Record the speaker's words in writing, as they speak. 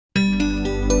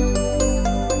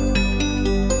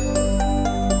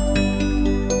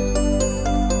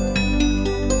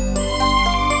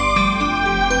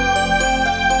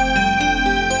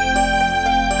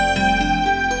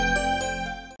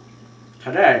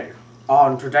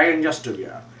On Today and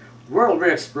Yesteryear, we'll be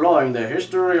exploring the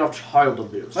history of child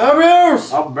abuse.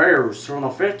 Abuse! Abuse from the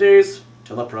 50s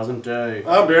to the present day.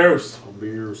 Abuse!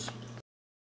 Abuse.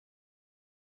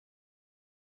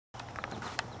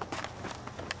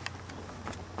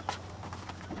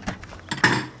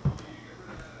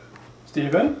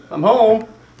 Steven, I'm home.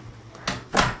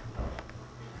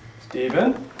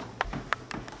 Steven?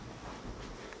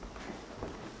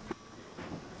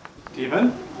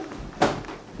 Steven?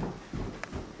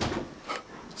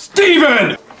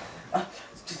 Steven!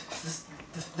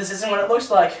 This isn't what it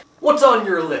looks like. What's on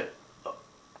your lip?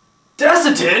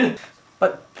 Desitin?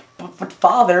 But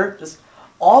Father, just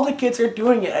all the kids are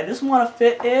doing it. I just want to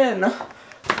fit in.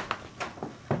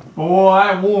 Boy,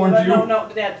 I warned you. No,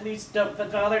 Dad, please don't.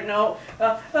 Father, no.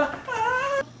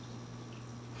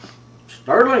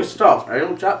 Startling stuff, eh,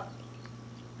 old chap?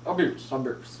 Abuse.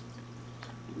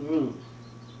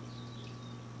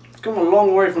 It's come a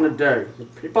long way from the day. The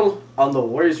people and the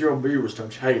ways you're abused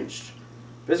have changed.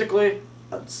 Physically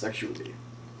and sexually.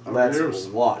 Let's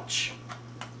watch.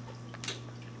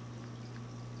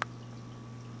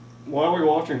 Why are we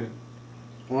watching it?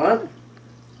 What?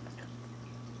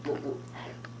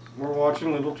 We're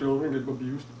watching little children get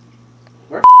abused.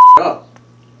 We're up.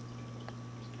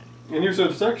 And you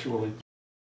said sexually.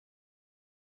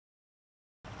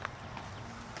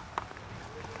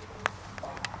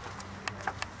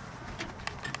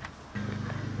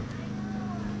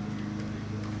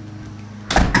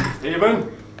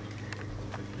 Steven?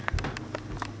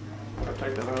 I'll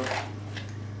take that out.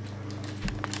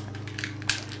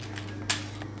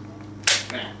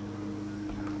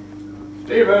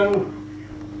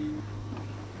 Steven?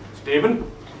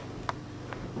 Steven?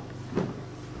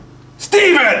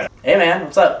 Steven! Hey, man,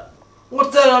 what's up?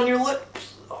 What's that on your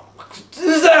lips?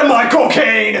 Is that my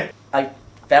cocaine? I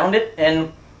found it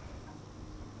in...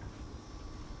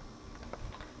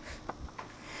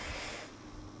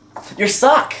 your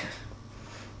sock.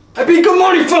 I paid good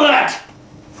money for that!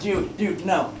 Dude,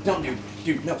 no. Don't,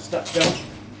 dude, no, stop,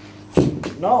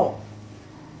 don't. No.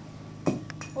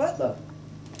 What the?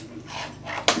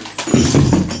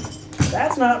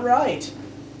 That's not right.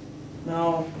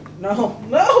 No.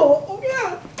 Oh,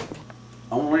 God.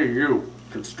 Only you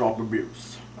can stop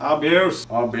abuse. Abuse.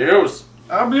 Abuse?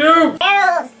 Abuse! Abuse!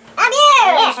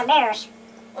 Yes, abuse!